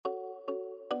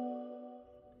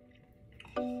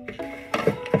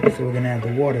So we're gonna add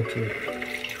the water to it.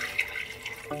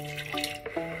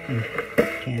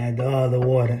 Can't add all the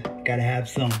water. Gotta have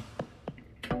some.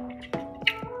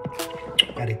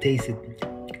 Gotta taste it.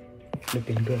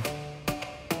 Looking good.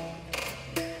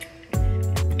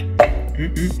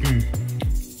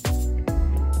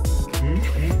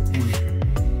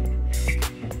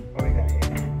 What we got here?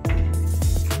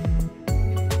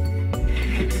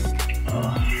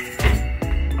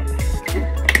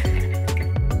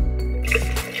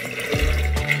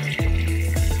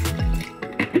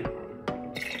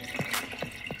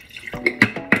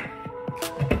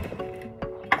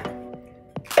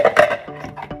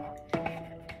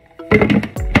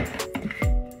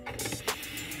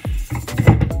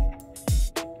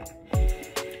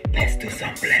 Let's do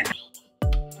some blending.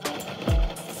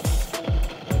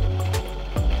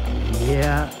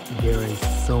 Yeah, there is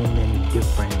so many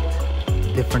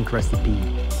different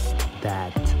recipes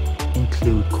that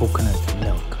include coconut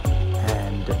milk.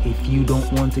 And if you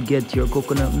don't want to get your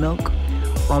coconut milk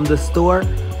from the store,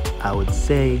 I would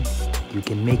say you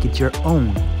can make it your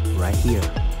own right here,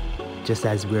 just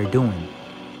as we're doing.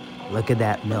 Look at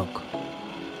that milk.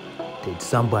 Did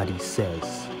somebody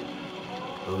says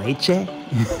leche?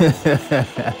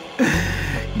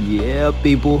 Yeah,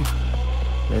 people,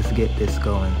 let's get this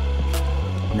going.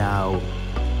 Now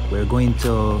we're going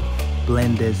to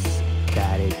blend this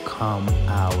that it come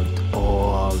out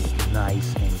all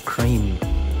nice and creamy.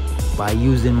 By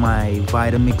using my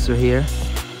Vitamixer here,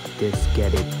 just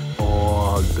get it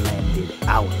all blended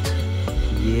out.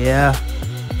 Yeah,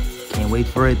 can't wait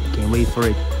for it,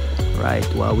 Right,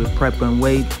 while we prep and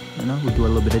wait, you know, we do a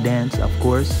little bit of dance, of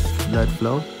course, blood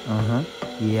flow.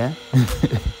 Yeah.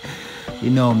 You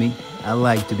know me, I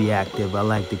like to be active, I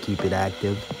like to keep it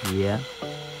active.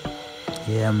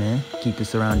 Yeah, man, keep the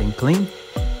surrounding clean.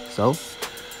 So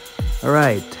all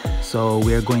right, so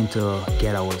we're going to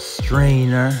get our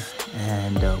strainer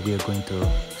and we're going to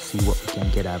see what we can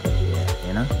get out of here,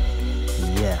 you know.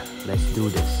 Yeah, let's do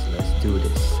this.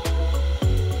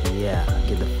 Yeah,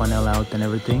 get the funnel out and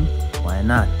everything. Why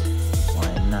not?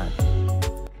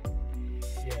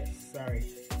 Yes, sorry.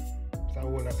 So I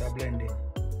will let that blend in.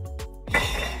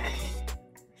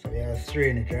 So we have to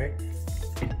strain it, right?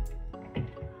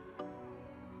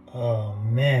 Oh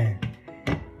man.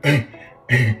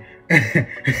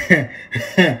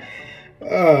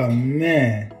 Oh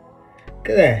man.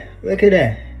 Look at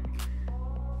that.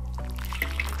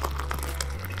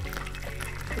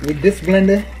 With this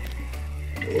blender,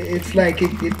 it's like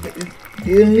it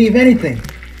didn't leave anything.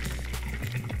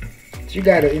 So you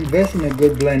gotta invest in a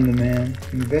good blender, man.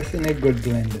 Invest in a good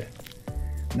blender.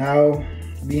 Now,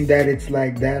 being that it's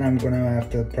like that, I'm gonna have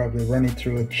to probably run it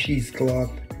through a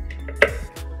cheesecloth.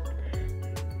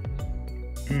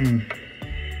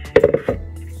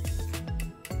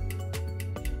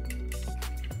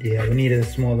 Yeah, we need a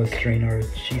smaller strainer or a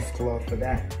cheesecloth for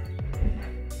that.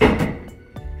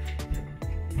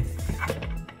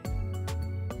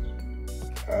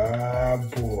 Ah,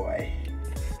 boy.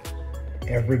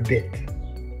 Every bit.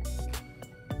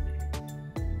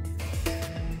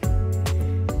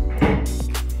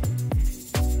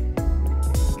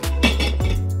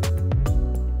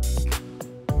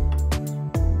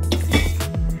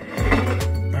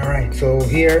 All right, so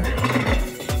here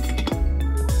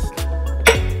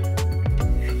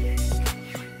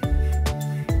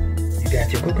you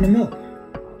got your coconut milk.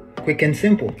 Quick and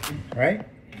simple, right?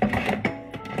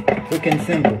 Quick and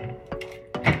simple.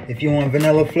 If you want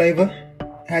vanilla flavor,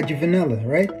 add your vanilla,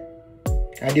 right?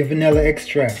 Add your vanilla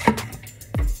extract.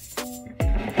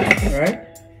 Alright?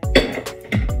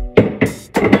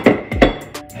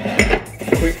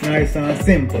 Quick, nice and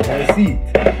simple. That's it.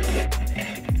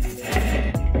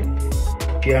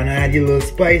 If you wanna add your little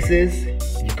spices,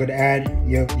 you could add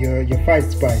your 5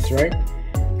 spice, right?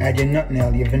 Add your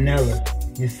nutmeg, your vanilla,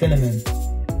 your cinnamon.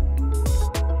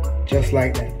 Just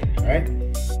like that, right?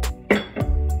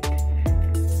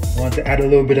 Want to add a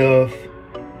little bit of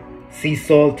sea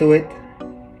salt to it,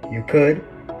 you could,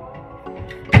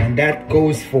 and that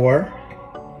goes for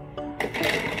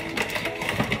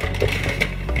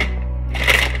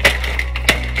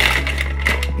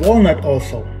walnut.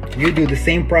 Also, you do the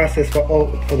same process for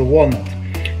the walnut.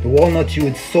 The walnut, you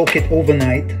would soak it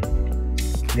overnight,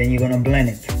 then you're gonna blend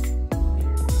it.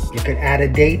 You could add a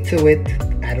date to it,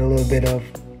 add a little bit of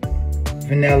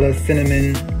vanilla,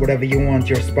 cinnamon, whatever you want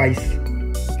your spice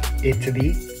it to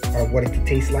be or what it to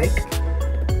taste like,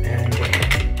 and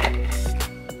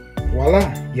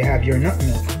voila, you have your nut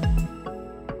milk.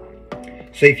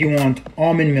 So if you want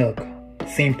almond milk,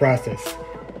 same process.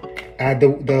 Add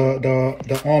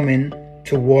the almond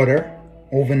to water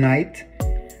overnight,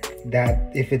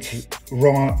 that if it's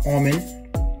raw almond,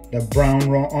 the brown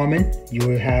raw almond, you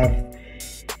will have,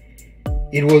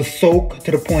 it will soak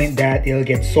to the point that it'll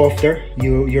get softer.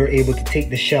 You're able to take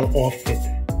the shell off it.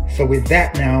 So with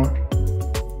that now,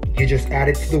 you just add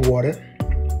it to the water,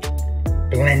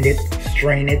 blend it,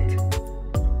 strain it.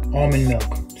 Almond milk,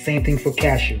 same thing for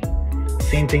cashew,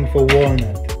 same thing for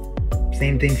walnut,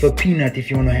 same thing for peanut if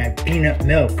you want to have peanut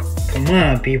milk. Come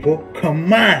on, people,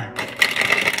 come on.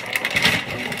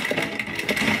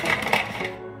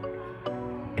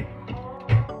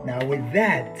 Now with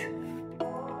that,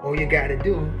 all you gotta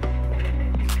do,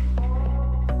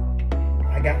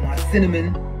 I got my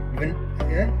cinnamon,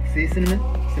 see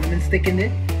cinnamon stick in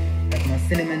there? That's my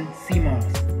cinnamon sea moss,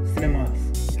 you know what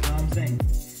I'm saying?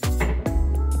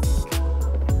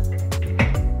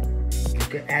 You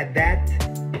could add that.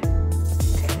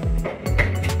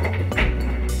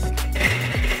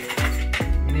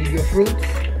 You need your fruits.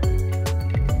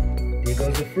 There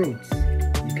goes the fruits.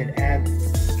 You can add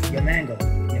your mango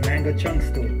chunks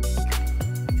to it.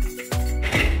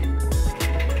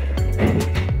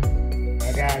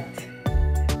 I got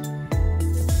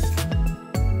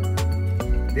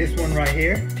this one right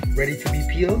here, ready to be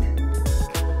peeled.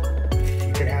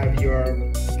 You could have your,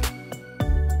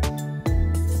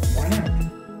 why not?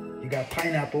 You got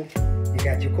pineapple, you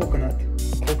got your coconut,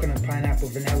 pineapple,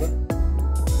 vanilla.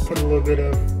 Put a little bit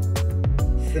of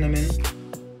cinnamon,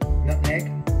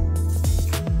 nutmeg.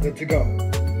 Good to go.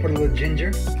 Put a little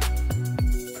ginger.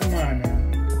 Come on now.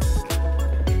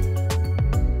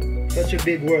 Such a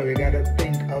big world, you gotta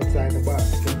think outside the box.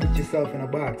 Don't put yourself in a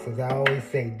box. As I always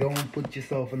say, don't put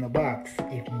yourself in the box.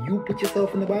 If you put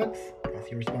yourself in the box, that's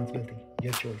your responsibility,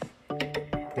 your choice.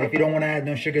 So if you don't want to add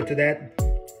no sugar to that,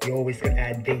 you always can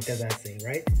add date, as I say,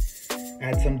 right?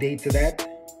 Add some date to that,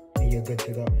 and you're good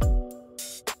to go.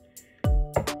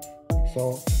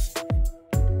 So,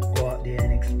 go out there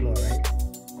and explore, right?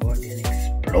 Go out there and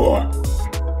explore.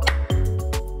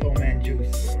 Oh man,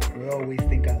 juice. We always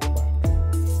think out the box.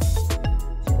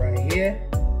 So right here,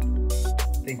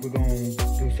 I think we're gonna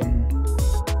do some,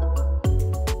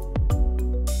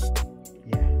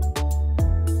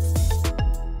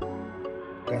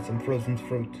 got some frozen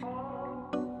fruit.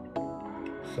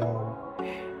 So I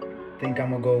think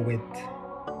I'm gonna go with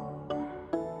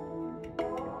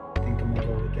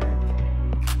that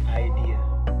idea.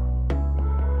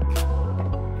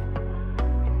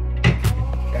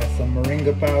 Got some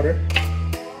moringa powder.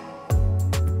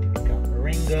 Got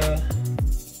moringa.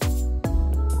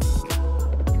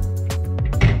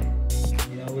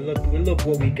 You know, we look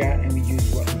what we got and we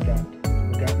use what we got.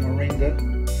 We got moringa.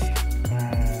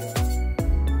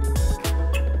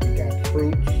 We got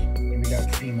fruits and we got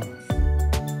sea moss.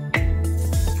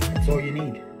 That's all you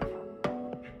need.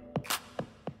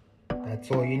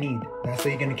 That's all you need. That's how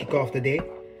you're gonna kick off the day.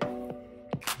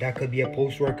 That could be a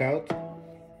post-workout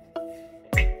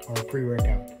or a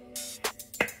pre-workout.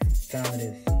 Time it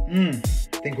is.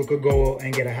 I think we could go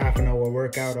and get a half an hour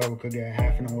workout, or we could get a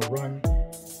half an hour run.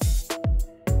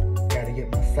 Gotta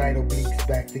get my side obliques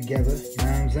back together. You know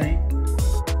what I'm saying?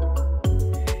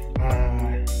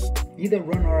 Either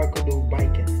run or I could do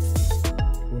biking.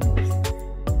 Who knows?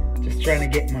 Just trying to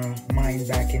get my mind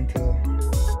back into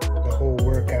the whole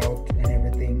workout and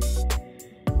everything,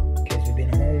 because we've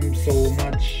been home so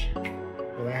much.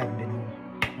 Well, I haven't been home.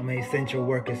 I'm an essential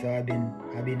worker, so I've been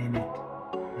in it.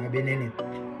 I've been in it,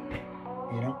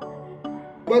 you know.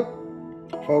 But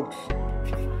folks,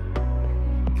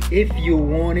 if you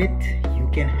want it, you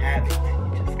can have it.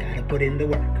 You just gotta put in the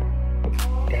work.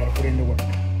 Gotta put in the work.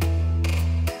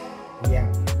 Yeah.